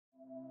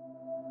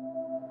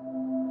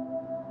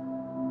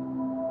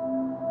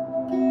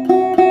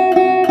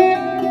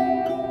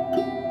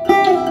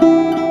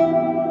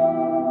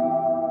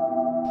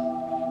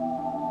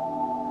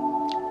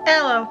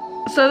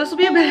So this will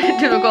be a bit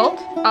difficult.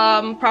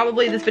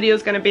 Probably this video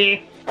is gonna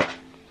be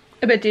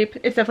a bit deep.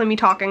 It's definitely me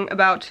talking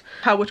about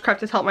how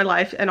witchcraft has helped my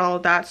life and all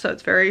of that, so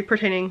it's very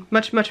pertaining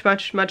much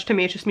to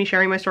me. It's just me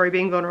sharing my story,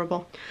 being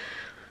vulnerable.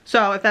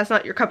 So if that's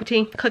not your cup of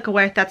tea, click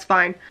away, that's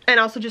fine. And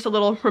also just a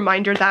little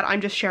reminder that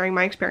I'm just sharing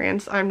my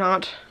experience. I'm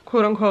not,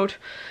 quote unquote,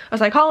 a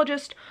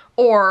psychologist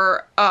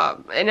or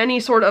in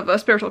any sort of a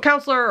spiritual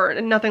counselor or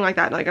nothing like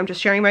that. Like, I'm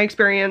just sharing my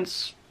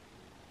experience,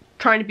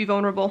 trying to be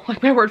vulnerable,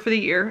 like my word for the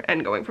year,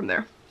 and going from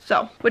there.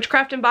 So,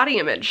 witchcraft and body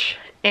image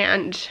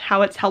and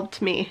how it's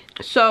helped me.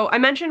 So I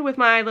mentioned with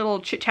my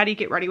little chit-chatty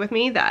get ready with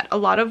me that a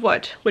lot of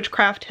what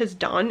witchcraft has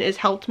done is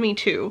helped me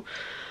to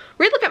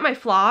relook at my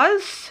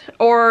flaws,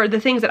 or the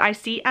things that I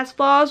see as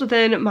flaws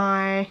within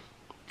my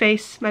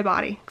face, my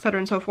body, etc.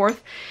 and so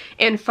forth,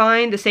 and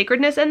find the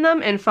sacredness in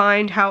them and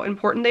find how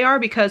important they are,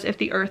 because if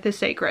the earth is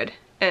sacred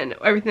and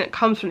everything that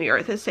comes from the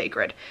earth is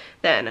sacred,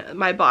 then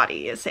my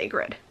body is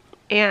sacred.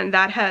 And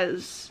that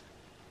has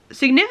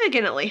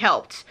significantly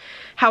helped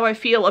how I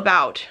feel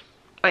about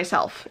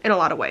myself in a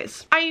lot of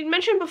ways. I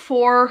mentioned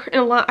before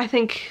I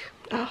think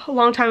a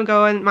long time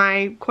ago in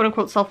my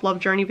quote-unquote self-love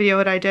journey video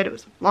that I did, it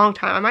was a long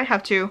time, I might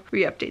have to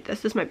re-update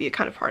this might be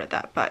kind of hard at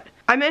that, but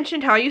I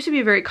mentioned how I used to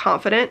be a very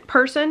confident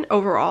person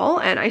overall,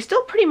 and I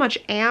still pretty much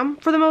am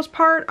for the most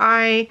part.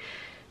 I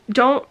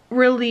don't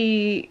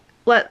really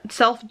let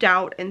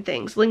self-doubt and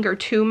things linger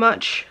too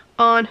much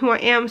on who I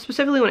am,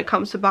 specifically when it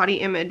comes to body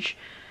image.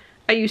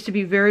 I used to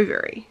be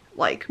very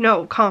like,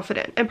 no,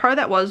 confident. And part of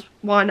that was,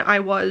 one, I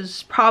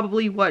was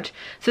probably what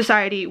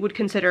society would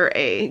consider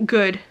a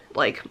good,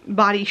 like,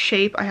 body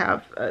shape. I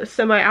have a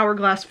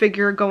semi-hourglass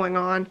figure going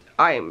on.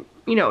 I'm,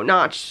 you know,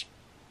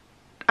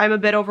 I'm a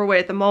bit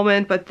overweight at the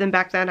moment, but then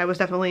back then I was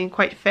definitely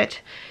quite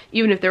fit.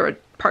 Even if there were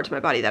parts of my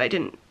body that I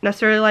didn't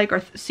necessarily like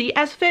or see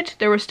as fit,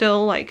 there were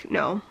still, like,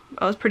 no,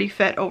 I was pretty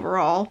fit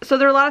overall. So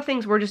there are a lot of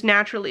things where just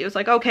naturally it was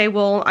like, okay,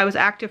 well, I was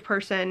an active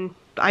person.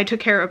 I took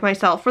care of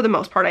myself for the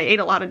most part. I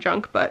ate a lot of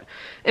junk, but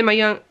in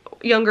my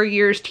younger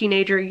years,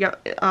 teenager,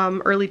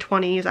 early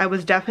 20s, I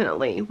was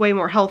definitely way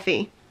more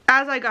healthy.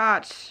 As I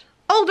got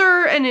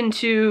older and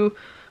into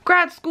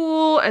grad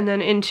school and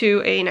then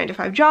into a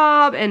 9-to-5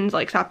 job and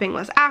like stopped being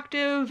less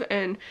active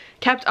and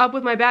kept up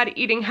with my bad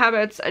eating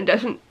habits and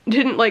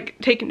didn't like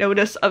take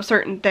notice of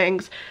certain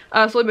things,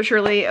 slowly but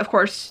surely, of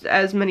course,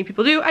 as many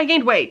people do, I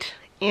gained weight.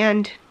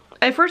 And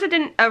at first it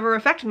didn't ever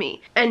affect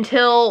me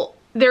until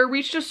there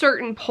reached a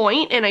certain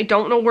point, and I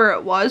don't know where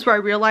it was, where I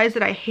realized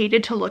that I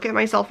hated to look at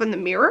myself in the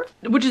mirror,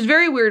 which is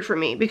very weird for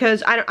me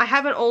because I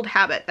have an old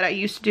habit that I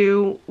used to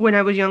do when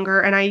I was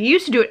younger, and I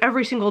used to do it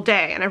every single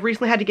day, and I've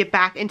recently had to get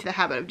back into the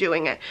habit of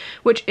doing it,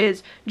 which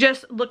is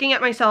just looking at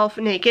myself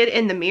naked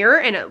in the mirror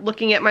and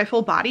looking at my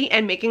full body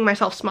and making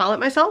myself smile at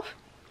myself.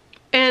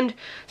 And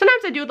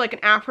sometimes I do like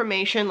an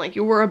affirmation, like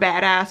you were a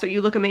badass or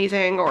you look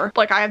amazing, or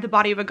like I have the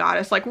body of a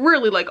goddess, like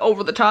really like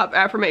over the top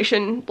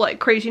affirmation like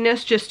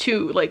craziness, just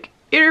to like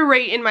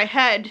iterate in my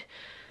head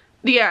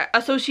the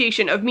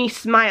association of me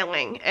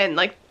smiling and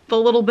like the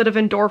little bit of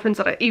endorphins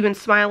that even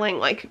smiling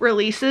like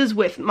releases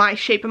with my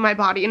shape of my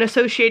body, and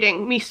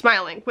associating me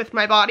smiling with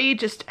my body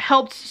just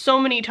helped so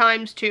many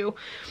times to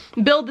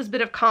build this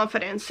bit of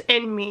confidence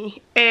in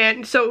me.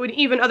 And so when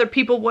even other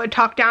people would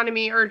talk down to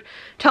me or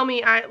tell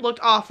me I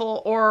looked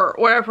awful or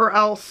whatever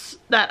else,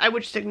 that I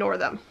would just ignore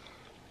them.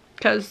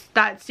 Because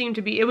that seemed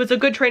to be, it was a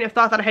good train of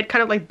thought that I had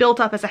kind of like built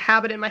up as a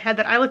habit in my head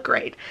that I look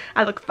great,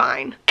 I look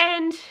fine.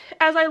 And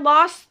as I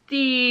lost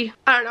the,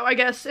 I don't know, I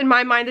guess in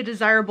my mind, the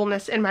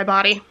desirableness in my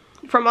body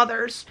from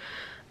others,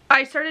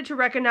 I started to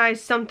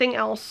recognize something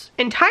else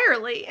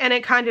entirely, and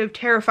it kind of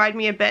terrified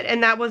me a bit,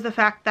 and that was the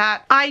fact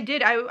that I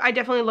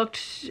definitely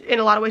looked in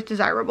a lot of ways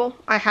desirable.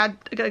 I had,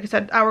 like I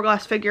said,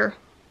 hourglass figure.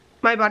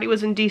 My body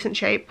was in decent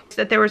shape.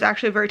 That there was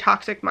actually a very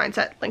toxic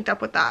mindset linked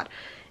up with that.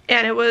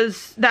 And it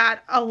was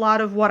that a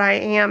lot of what I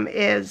am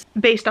is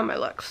based on my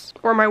looks,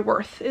 or my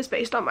worth is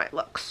based on my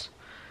looks.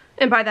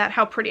 And by that,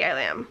 how pretty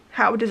I am,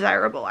 how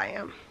desirable I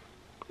am.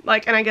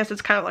 Like, and I guess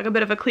it's kind of like a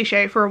bit of a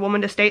cliche for a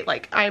woman to state,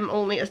 like, I'm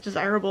only as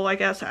desirable, I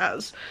guess,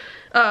 as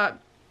a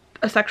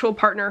sexual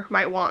partner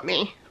might want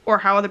me, or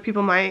how other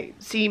people might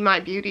see my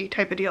beauty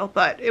type of deal.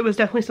 But it was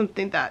definitely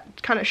something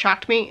that kind of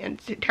shocked me and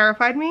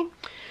terrified me.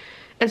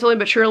 And slowly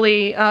but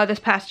surely, this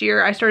past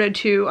year, I started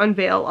to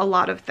unveil a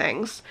lot of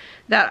things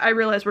that I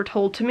realized were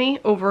told to me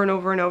over and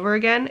over and over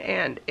again,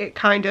 and it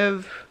kind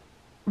of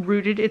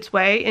rooted its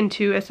way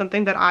into as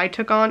something that I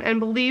took on and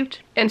believed.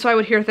 And so I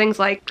would hear things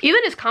like,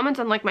 even as comments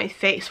on like my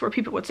face, where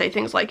people would say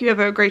things like, you have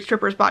a great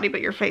stripper's body, but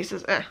your face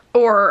is eh.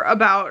 Or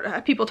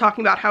about people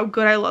talking about how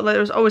good I look. There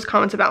was always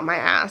comments about my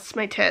ass,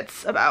 my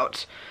tits,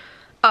 about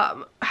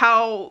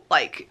how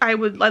like I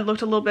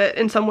looked a little bit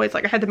in some ways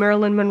like I had the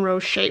Marilyn Monroe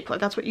shape, like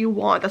that's what you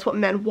want, that's what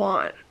men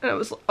want. And it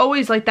was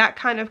always like that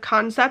kind of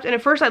concept, and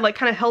at first I like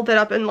kind of held it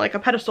up in like a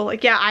pedestal,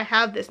 like yeah, I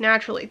have this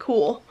naturally,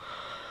 cool.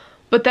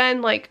 But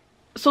then like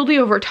slowly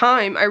over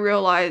time I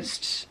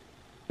realized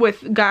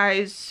with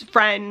guys,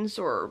 friends,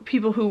 or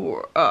people who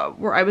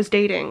were I was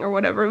dating or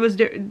whatever. It was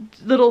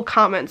little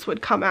comments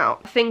would come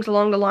out. Things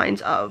along the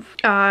lines of,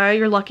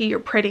 you're lucky you're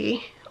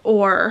pretty,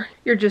 or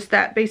you're just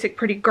that basic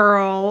pretty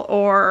girl,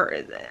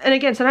 or, and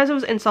again, sometimes it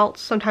was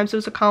insults, sometimes it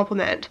was a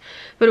compliment,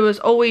 but it was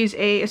always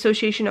a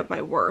association of my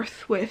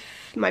worth with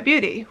my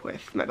beauty,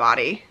 with my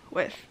body,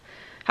 with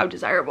how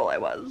desirable I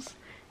was.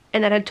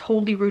 And that had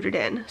totally rooted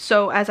in.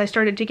 So as I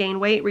started to gain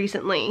weight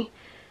recently,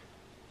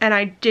 and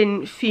I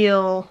didn't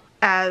feel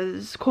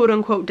as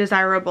quote-unquote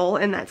desirable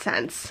in that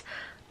sense,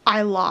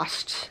 I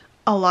lost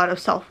a lot of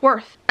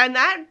self-worth. And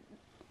that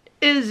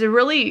is a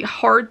really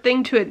hard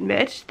thing to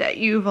admit, that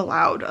you've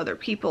allowed other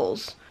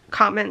people's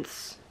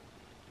comments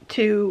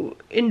to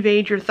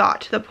invade your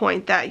thought to the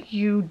point that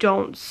you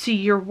don't see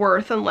your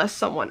worth unless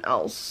someone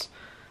else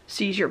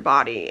sees your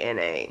body in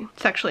a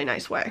sexually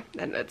nice way.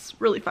 And it's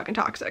really fucking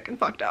toxic and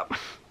fucked up.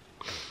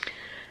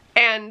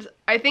 And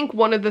I think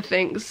one of the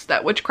things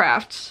that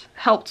witchcraft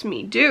helped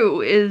me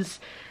do is,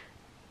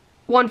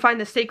 one, find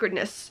the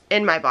sacredness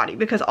in my body,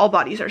 because all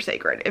bodies are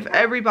sacred. If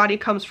every body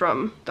comes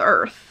from the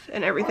earth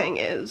and everything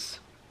is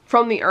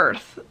from the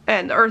earth,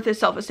 and the earth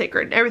itself is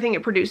sacred, and everything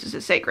it produces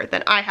is sacred,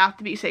 then I have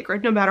to be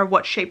sacred no matter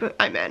what shape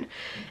I'm in.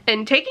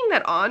 And taking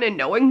that on and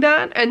knowing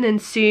that, and then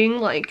seeing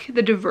like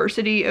the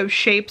diversity of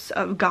shapes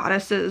of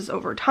goddesses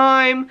over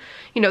time,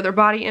 you know, their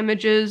body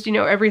images, you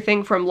know,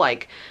 everything from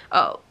like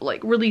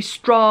really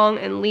strong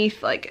and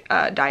lithe like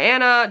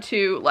Diana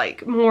to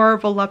like more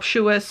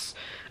voluptuous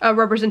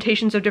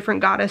representations of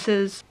different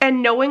goddesses,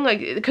 and knowing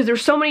like, because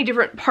there's so many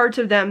different parts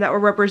of them that were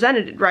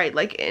represented, right?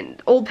 Like in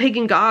old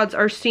pagan gods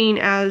are seen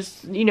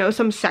as, you know,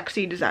 some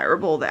sexy,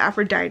 desirable, the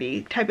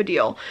Aphrodite type of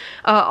deal,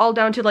 all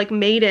down to like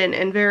maiden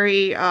and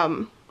very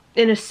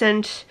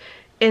innocent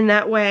in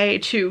that way,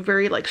 to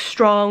very like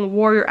strong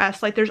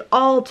warrior-esque. Like there's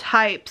all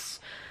types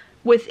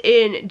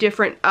within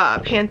different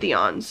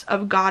pantheons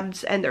of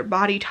gods and their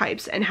body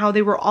types, and how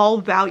they were all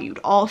valued,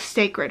 all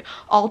sacred,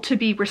 all to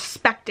be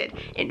respected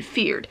and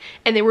feared.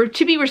 And they were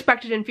to be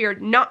respected and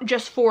feared not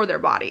just for their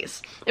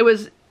bodies. It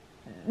was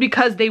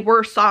because they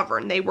were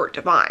sovereign, they were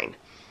divine.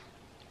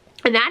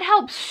 And that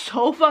helps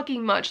so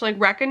fucking much, like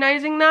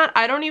recognizing that.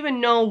 I don't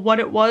even know what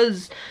it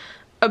was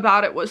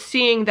about it, was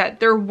seeing that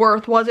their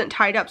worth wasn't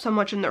tied up so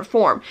much in their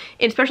form,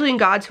 especially in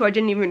gods who I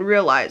didn't even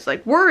realize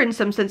like were, in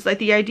some sense, like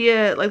the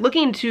idea, like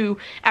looking into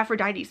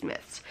Aphrodite's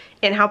myths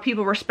and how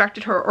people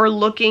respected her, or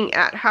looking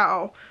at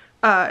how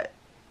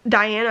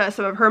Diana,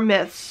 some of her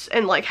myths,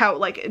 and like how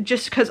like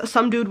just because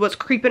some dude was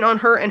creeping on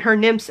her and her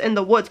nymphs in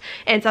the woods,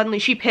 and suddenly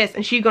she pissed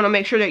and she's gonna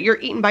make sure that you're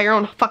eaten by your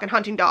own fucking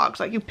hunting dogs,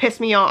 like you piss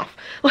me off.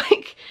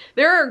 Like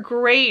there are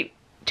great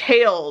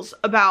tales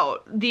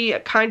about the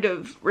kind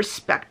of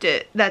respect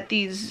that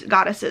these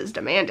goddesses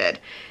demanded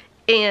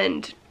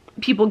and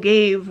people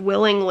gave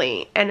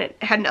willingly, and it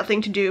had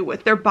nothing to do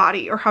with their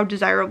body or how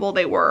desirable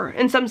they were.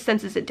 In some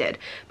senses it did,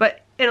 but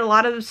in a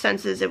lot of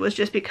senses it was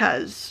just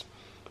because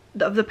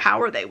of the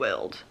power they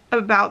willed,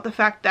 about the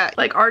fact that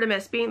like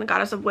Artemis being the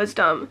goddess of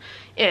wisdom,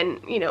 and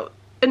you know,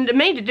 and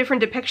many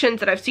different depictions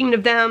that I've seen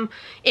of them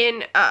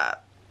in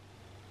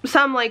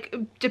some like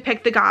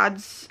depict the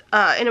gods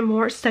in a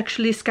more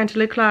sexually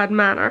scantily clad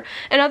manner,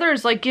 and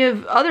others like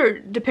give other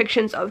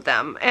depictions of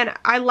them. And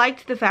I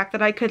liked the fact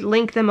that I could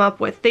link them up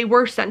with, they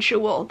were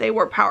sensual, they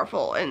were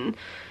powerful, and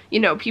you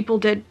know, people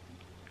did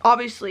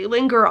obviously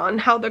linger on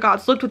how the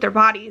gods looked with their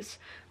bodies,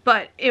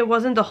 but it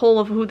wasn't the whole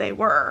of who they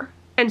were.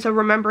 And so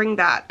remembering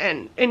that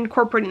and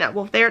incorporating that,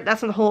 well,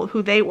 that's not the whole of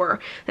who they were,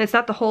 and it's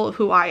not the whole of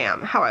who I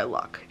am, how I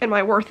look, and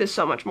my worth is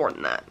so much more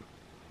than that,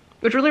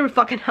 which really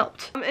fucking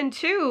helped. And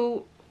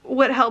two,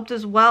 what helped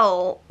as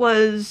well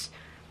was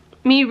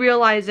me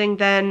realizing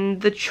then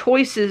the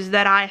choices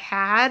that I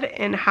had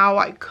and how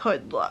I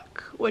could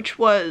look, which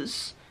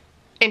was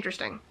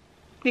interesting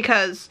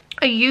because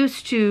I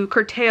used to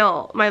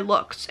curtail my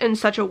looks in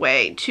such a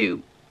way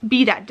to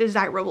be that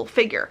desirable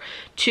figure,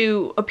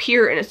 to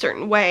appear in a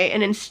certain way,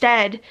 and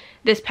instead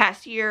this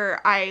past year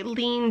I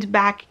leaned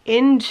back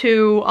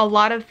into a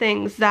lot of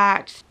things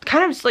that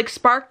kind of like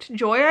sparked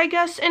joy, I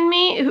guess, in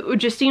me. It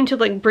just seemed to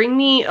like bring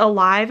me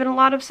alive in a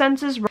lot of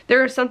senses.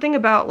 There is something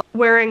about like,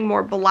 wearing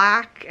more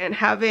black and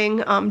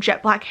having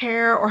jet black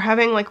hair, or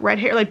having like red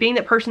hair, like being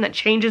that person that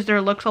changes their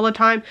looks all the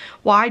time.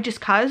 Why? Just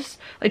cause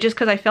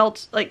I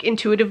felt like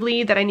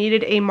intuitively that I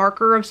needed a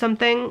marker of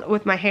something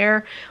with my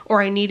hair,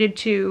 or I needed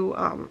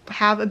to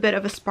have a bit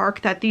of a spark,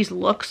 that these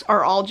looks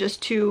are all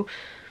just to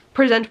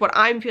present what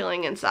I'm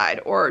feeling inside,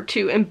 or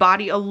to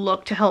embody a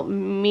look to help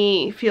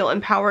me feel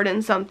empowered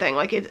in something.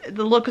 Like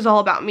the look is all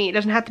about me. It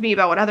doesn't have to be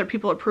about what other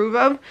people approve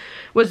of.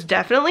 Was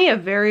definitely a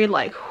very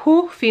like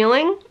whoo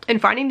feeling, and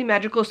finding the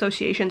magical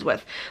associations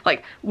with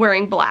like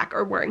wearing black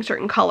or wearing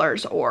certain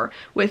colors or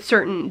with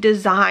certain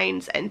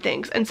designs and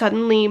things. And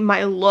suddenly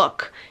my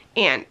look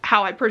and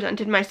how I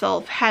presented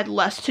myself had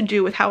less to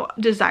do with how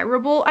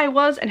desirable I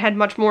was, and had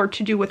much more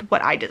to do with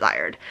what I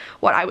desired,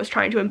 what I was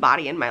trying to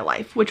embody in my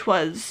life, which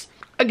was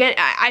again,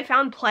 I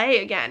found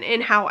play again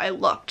in how I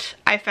looked.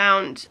 I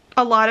found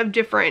a lot of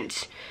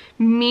different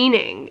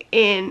meaning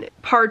in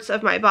parts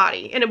of my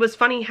body. And it was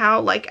funny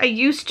how, like, I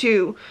used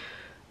to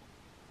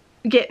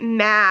get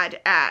mad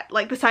at,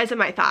 like, the size of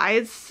my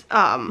thighs,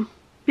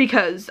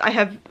 because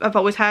I've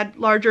always had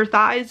larger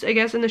thighs, I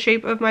guess, in the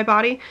shape of my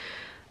body.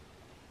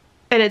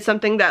 And it's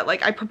something that,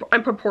 like,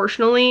 I'm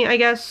proportionally, I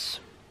guess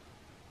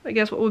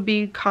what would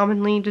be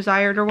commonly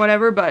desired or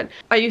whatever, but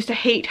I used to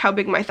hate how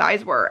big my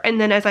thighs were.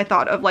 And then as I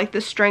thought of, like, the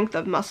strength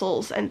of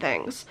muscles and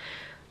things,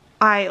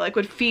 I, like,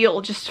 would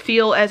just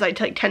feel as I,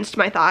 like, tensed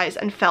my thighs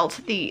and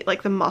felt the,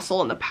 like, the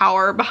muscle and the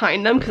power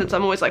behind them, because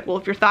I'm always like, well,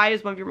 if your thigh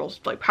is one of your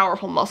most, like,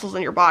 powerful muscles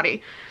in your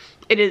body,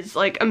 it is,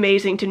 like,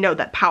 amazing to know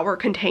that power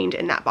contained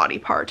in that body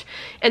part.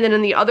 And then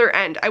on the other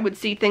end, I would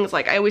see things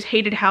like, I always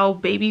hated how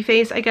baby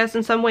face, I guess,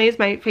 in some ways,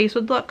 my face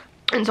would look.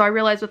 And so I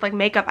realized with, like,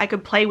 makeup, I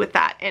could play with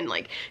that and,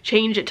 like,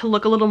 change it to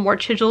look a little more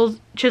chiseled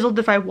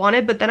if I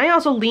wanted. But then I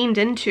also leaned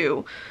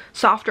into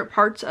softer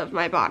parts of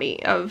my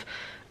body, of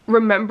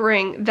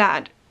remembering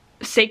that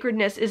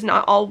sacredness is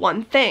not all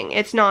one thing.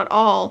 It's not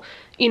all,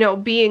 you know,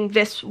 being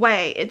this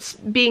way. It's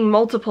being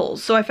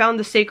multiples. So I found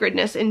the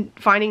sacredness in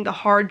finding the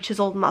hard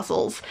chiseled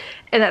muscles,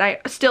 and that I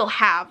still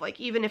have, like,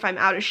 even if I'm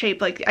out of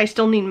shape, like, I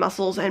still need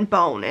muscles and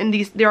bone, and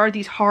there are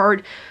these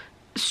hard,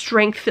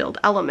 strength-filled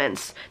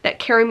elements that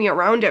carry me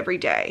around every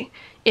day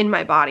in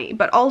my body.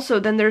 But also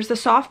then there's the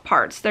soft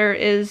parts. There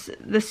is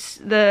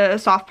the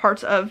soft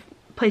parts of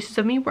places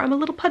of me where I'm a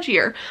little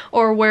pudgier,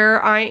 or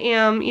where I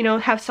am, you know,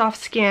 have soft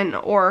skin,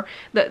 or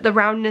the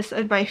roundness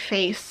of my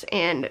face,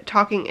 and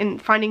talking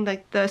and finding,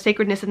 like, the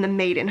sacredness in the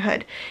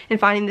maidenhood, and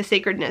finding the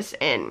sacredness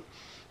in,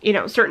 you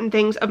know, certain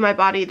things of my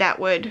body that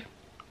would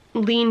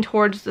lean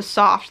towards the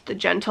soft, the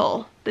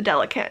gentle, the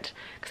delicate,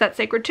 because that's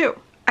sacred too.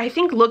 I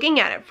think looking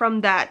at it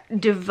from that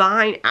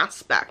divine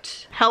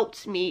aspect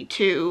helped me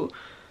to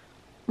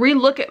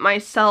relook at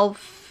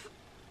myself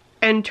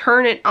and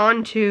turn it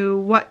onto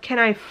what can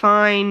I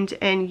find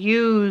and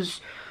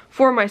use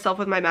for myself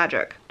with my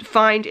magic.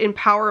 Find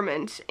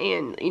empowerment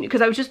in, you know,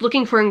 because I was just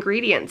looking for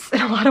ingredients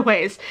in a lot of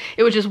ways.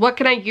 It was just, what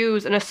can I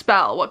use in a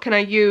spell? What can I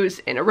use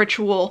in a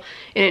ritual,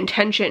 an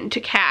intention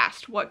to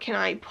cast? What can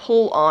I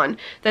pull on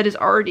that is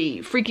already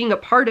freaking a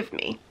part of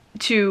me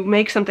to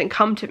make something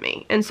come to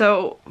me? And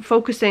so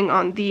focusing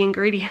on the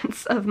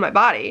ingredients of my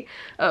body,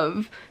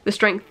 of the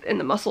strength in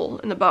the muscle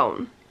and the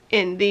bone,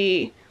 in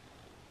the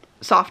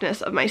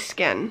softness of my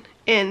skin,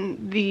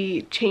 in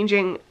the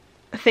changing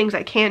things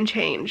I can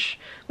change,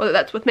 whether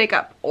that's with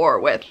makeup or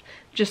with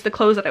just the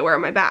clothes that I wear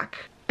on my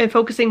back, and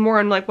focusing more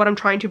on, like, what I'm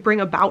trying to bring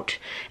about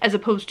as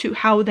opposed to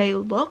how they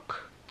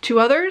look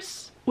to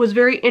others, was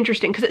very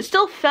interesting, because it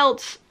still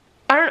felt,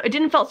 I don't know, it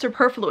didn't felt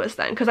superfluous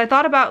then, because I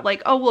thought about,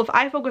 like, oh, well, if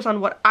I focus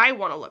on what I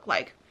want to look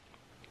like,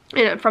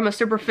 you know, from a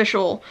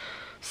superficial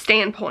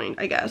standpoint,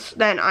 I guess,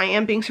 then I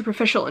am being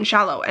superficial and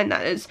shallow, and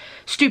that is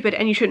stupid,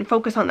 and you shouldn't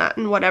focus on that,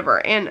 and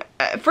whatever. And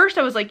at first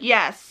I was like,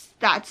 yes,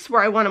 that's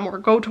where I want to more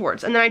go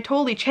towards. And then I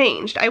totally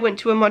changed. I went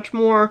to a much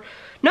more,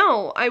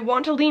 no, I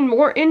want to lean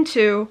more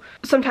into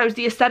sometimes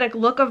the aesthetic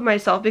look of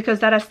myself, because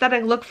that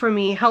aesthetic look for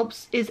me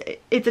helps,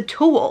 it's a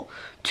tool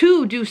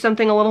to do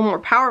something a little more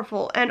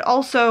powerful, and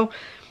also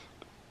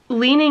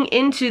leaning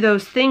into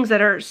those things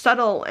that are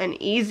subtle and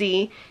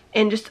easy,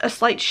 and just a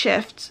slight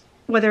shift,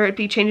 whether it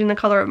be changing the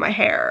color of my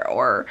hair,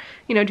 or,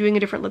 you know, doing a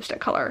different lipstick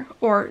color,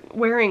 or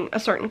wearing a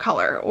certain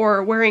color,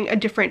 or wearing a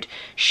different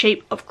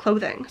shape of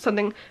clothing,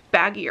 something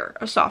baggier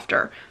or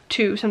softer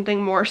to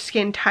something more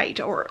skin tight,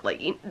 or,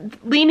 like,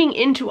 leaning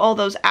into all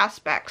those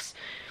aspects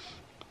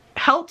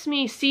helped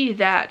me see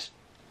that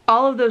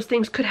all of those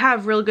things could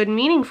have real good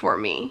meaning for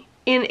me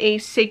in a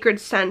sacred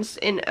sense,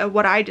 in a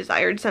what I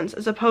desired sense,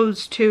 as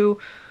opposed to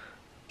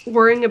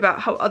worrying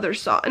about how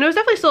others saw. And it was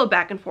definitely still a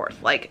back and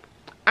forth. Like,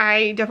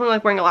 I definitely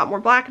like wearing a lot more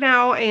black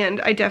now,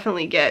 and I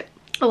definitely get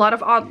a lot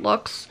of odd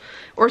looks,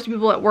 or some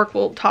people at work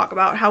will talk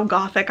about how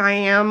gothic I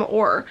am,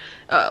 or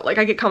like,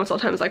 I get comments all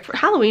the time, it's like, for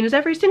Halloween is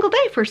every single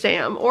day for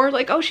Sam, or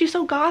like, oh, she's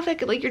so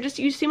gothic, like,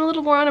 you seem a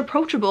little more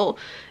unapproachable.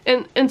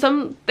 And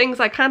some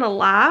things I kind of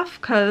laugh,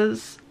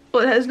 because,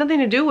 well, it has nothing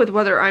to do with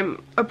whether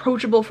I'm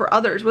approachable for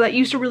others. Well, that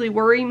used to really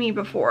worry me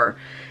before.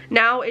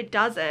 Now it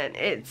doesn't.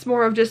 It's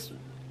more of just,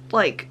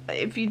 like,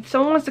 if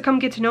someone wants to come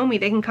get to know me,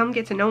 they can come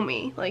get to know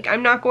me. Like,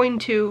 I'm not going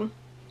to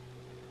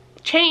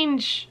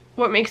change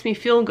what makes me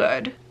feel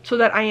good so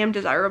that I am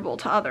desirable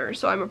to others,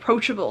 so I'm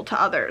approachable to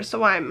others,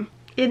 so I'm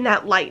in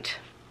that light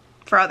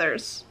for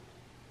others.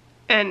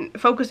 And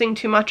focusing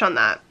too much on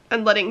that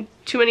and letting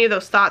too many of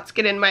those thoughts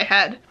get in my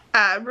head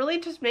really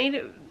just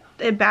made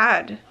it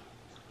bad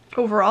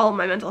overall,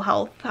 my mental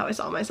health, how I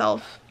saw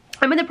myself.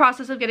 I'm in the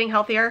process of getting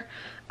healthier.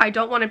 I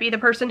don't want to be the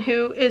person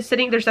who is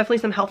sitting, there's definitely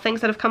some health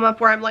things that have come up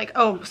where I'm like,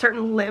 oh,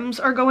 certain limbs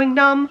are going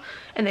numb,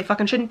 and they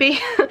fucking shouldn't be,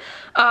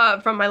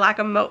 from my lack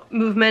of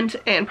movement,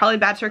 and probably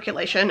bad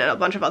circulation, and a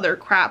bunch of other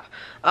crap.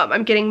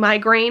 I'm getting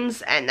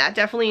migraines, and that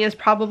definitely is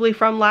probably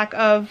from lack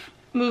of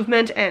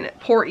movement and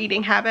poor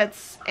eating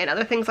habits and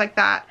other things like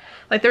that.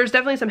 Like there's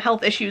definitely some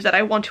health issues that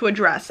I want to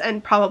address,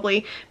 and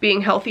probably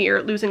being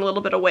healthier, losing a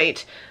little bit of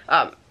weight,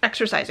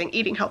 exercising,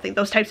 eating healthy,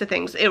 those types of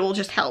things, it will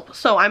just help.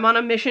 So I'm on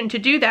a mission to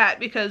do that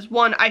because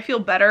one, I feel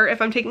better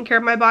if I'm taking care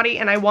of my body,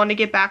 and I want to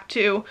get back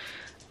to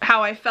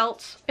how I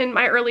felt in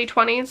my early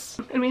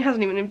 20s. I mean, it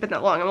hasn't even been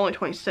that long, I'm only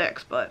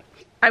 26, but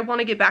I want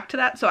to get back to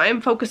that. So I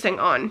am focusing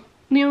on,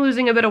 you know,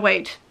 losing a bit of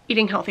weight,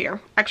 eating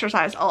healthier,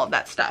 exercise, all of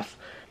that stuff.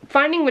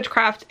 Finding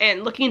witchcraft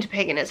and looking into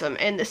paganism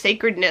and the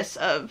sacredness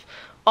of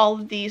all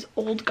of these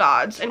old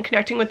gods and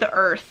connecting with the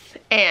earth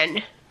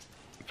and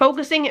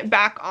focusing it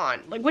back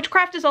on, like,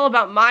 witchcraft is all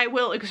about my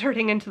will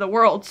exerting into the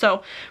world,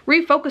 so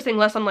refocusing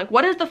less on like,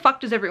 what is the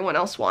fuck does everyone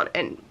else want,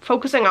 and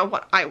focusing on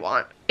what I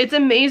want. It's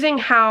amazing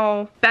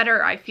how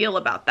better I feel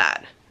about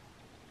that.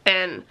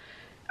 And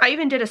I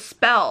even did a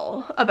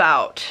spell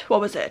about, what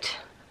was it?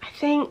 I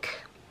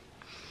think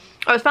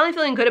I was finally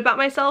feeling good about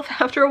myself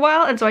after a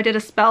while, and so I did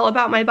a spell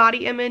about my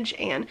body image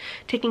and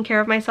taking care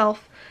of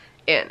myself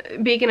and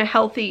being in a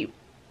healthy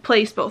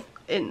place both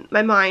in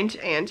my mind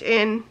and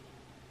in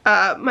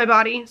my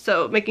body,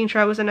 so making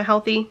sure I was in a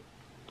healthy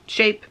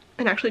shape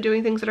and actually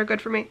doing things that are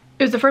good for me.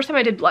 It was the first time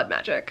I did blood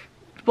magic.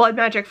 Blood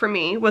magic for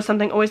me was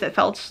something always that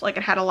felt like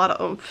it had a lot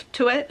of oomph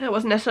to it. I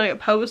wasn't necessarily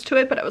opposed to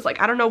it, but I was like,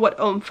 I don't know what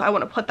oomph I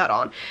want to put that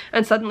on.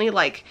 And suddenly,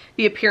 like,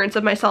 the appearance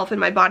of myself and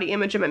my body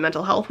image and my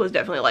mental health was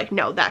definitely like,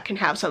 no, that can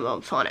have some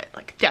oomph on it,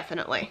 like,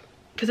 definitely.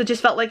 Because it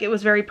just felt like it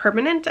was very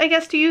permanent, I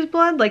guess, to use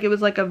blood. Like, it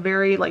was like a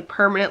very, like,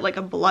 permanent, like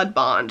a blood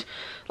bond.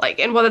 Like,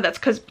 and whether that's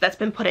because that's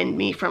been put in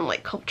me from,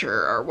 like,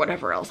 culture or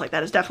whatever else, like,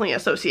 that is definitely an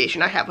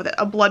association I have with it.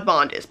 A blood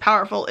bond is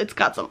powerful. It's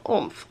got some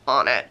oomph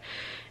on it.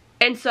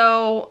 And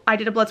so I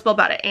did a blood spell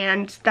about it,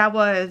 and that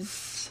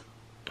was,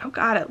 oh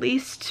god, at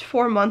least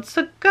 4 months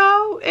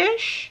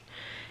ago-ish.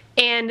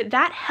 And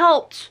that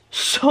helped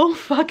so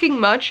fucking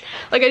much.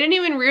 Like, I didn't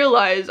even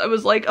realize, I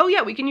was like, oh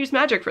yeah, we can use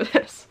magic for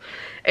this.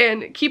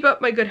 And keep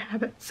up my good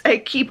habits. I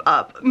keep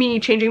up me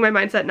changing my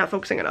mindset, not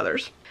focusing on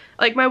others.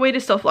 Like, my weight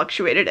is still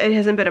fluctuated. It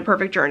hasn't been a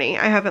perfect journey.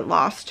 I haven't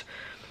lost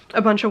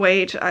a bunch of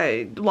weight.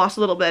 I lost a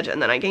little bit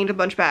and then I gained a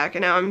bunch back,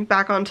 and now I'm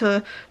back onto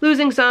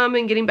losing some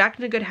and getting back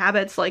into good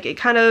habits. Like, it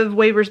kind of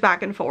wavers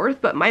back and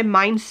forth, but my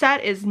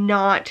mindset is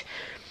not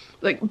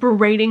like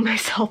berating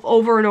myself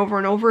over and over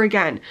and over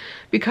again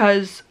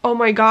because, oh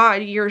my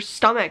god, your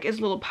stomach is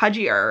a little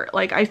pudgier.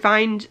 Like, I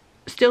find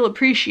still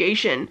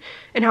appreciation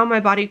in how my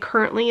body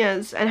currently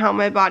is and how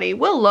my body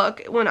will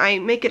look when I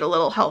make it a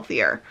little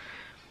healthier.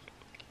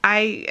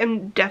 I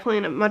am definitely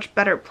in a much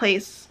better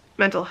place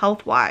mental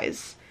health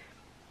wise.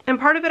 And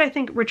part of it, I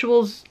think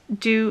rituals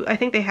do, I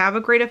think they have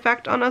a great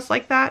effect on us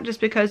like that, just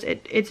because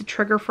it's a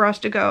trigger for us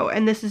to go,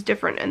 and this is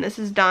different and this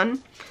is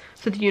done.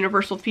 So the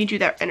universe will feed you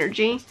that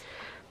energy.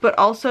 But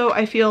also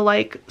I feel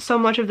like so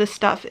much of this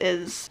stuff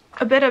is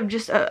a bit of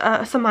just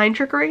some mind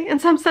trickery in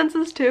some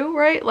senses too,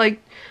 right?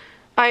 Like,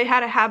 I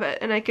had a habit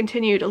and I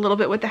continued a little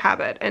bit with the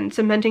habit, and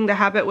cementing the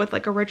habit with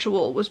like a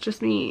ritual was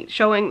just me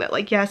showing that,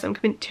 like, yes, I'm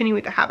continuing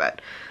with the habit.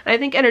 And I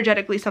think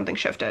energetically something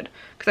shifted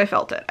because I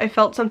felt it. I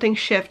felt something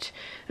shift,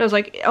 and I was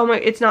like, oh my,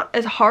 it's not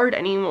as hard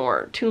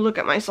anymore to look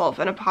at myself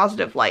in a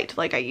positive light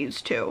like I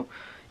used to.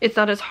 It's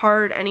not as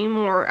hard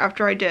anymore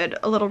after I did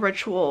a little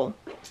ritual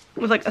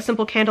with like a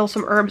simple candle,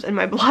 some herbs, and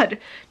my blood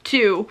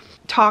to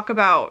talk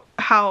about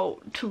how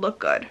to look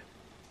good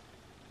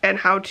and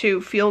how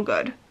to feel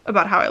good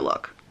about how I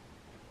look.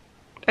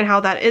 And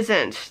how that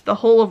isn't the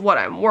whole of what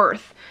I'm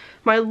worth.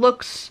 My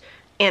looks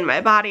and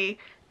my body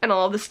and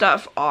all of this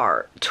stuff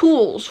are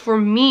tools for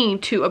me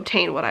to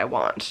obtain what I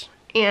want.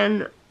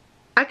 And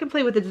I can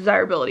play with the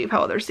desirability of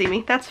how others see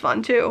me. That's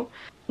fun too.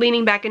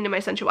 Leaning back into my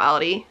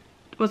sensuality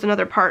was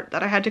another part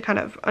that I had to kind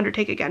of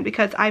undertake again,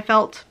 because I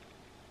felt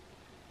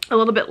a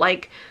little bit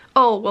like,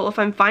 oh, well, if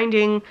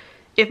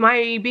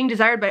my being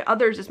desired by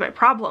others is my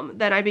problem,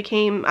 then I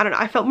became, I don't know,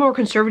 I felt more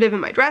conservative in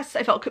my dress.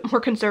 I felt more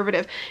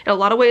conservative in a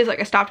lot of ways. Like,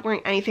 I stopped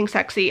wearing anything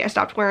sexy. I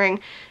stopped wearing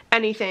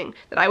anything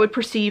that I would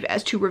perceive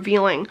as too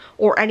revealing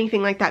or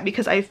anything like that,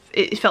 because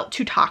it felt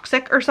too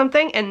toxic or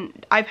something.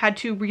 And I've had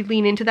to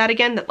lean into that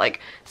again, that like,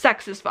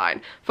 sex is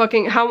fine.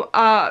 Fucking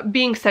how,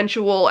 being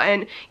sensual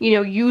and, you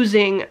know,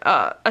 using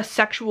a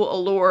sexual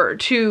allure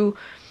to,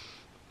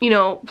 you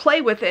know,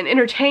 play with and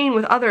entertain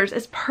with others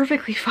is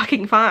perfectly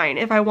fucking fine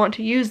if I want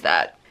to use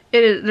that.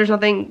 There's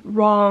nothing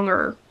wrong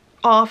or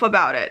off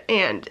about it.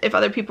 And if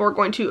other people are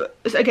going to,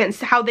 again,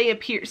 how they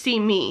see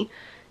me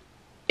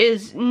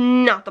is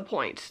not the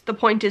point. The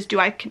point is,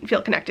 do I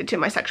feel connected to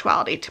my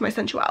sexuality, to my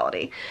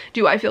sensuality?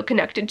 Do I feel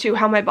connected to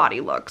how my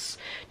body looks?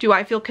 Do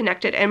I feel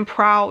connected and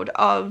proud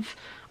of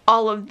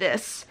all of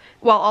this,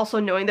 while also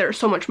knowing there's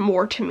so much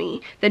more to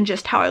me than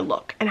just how I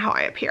look and how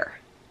I appear?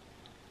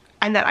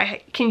 And that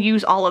I can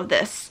use all of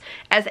this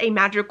as a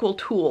magical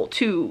tool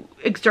to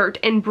exert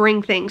and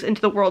bring things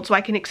into the world so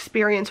I can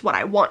experience what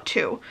I want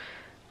to,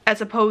 as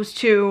opposed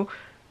to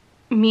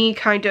me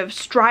kind of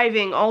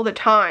striving all the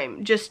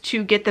time just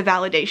to get the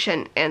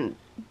validation and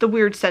the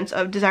weird sense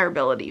of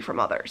desirability from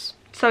others.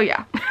 So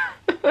yeah,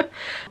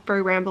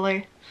 very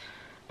rambly.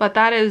 But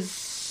that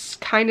is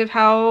kind of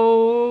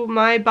how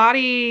my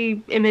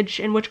body image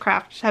and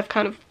witchcraft have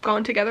kind of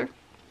gone together.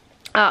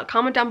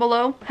 Comment down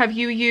below, have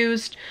you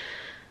used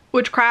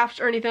witchcraft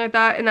or anything like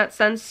that in that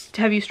sense?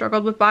 Have you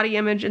struggled with body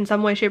image in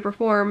some way, shape, or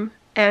form?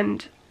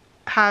 And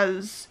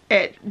has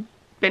it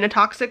been a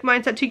toxic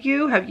mindset to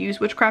you? Have you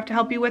used witchcraft to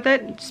help you with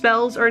it?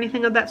 Spells or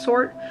anything of that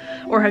sort?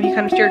 Or have you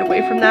kind of steered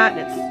away from that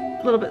and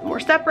it's a little bit more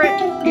separate?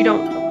 You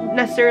don't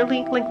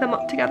necessarily link them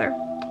up together.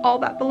 All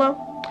that below.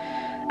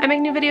 I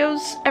make new videos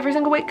every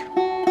single week.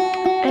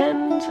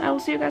 And I will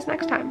see you guys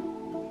next time.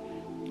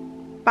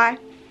 Bye.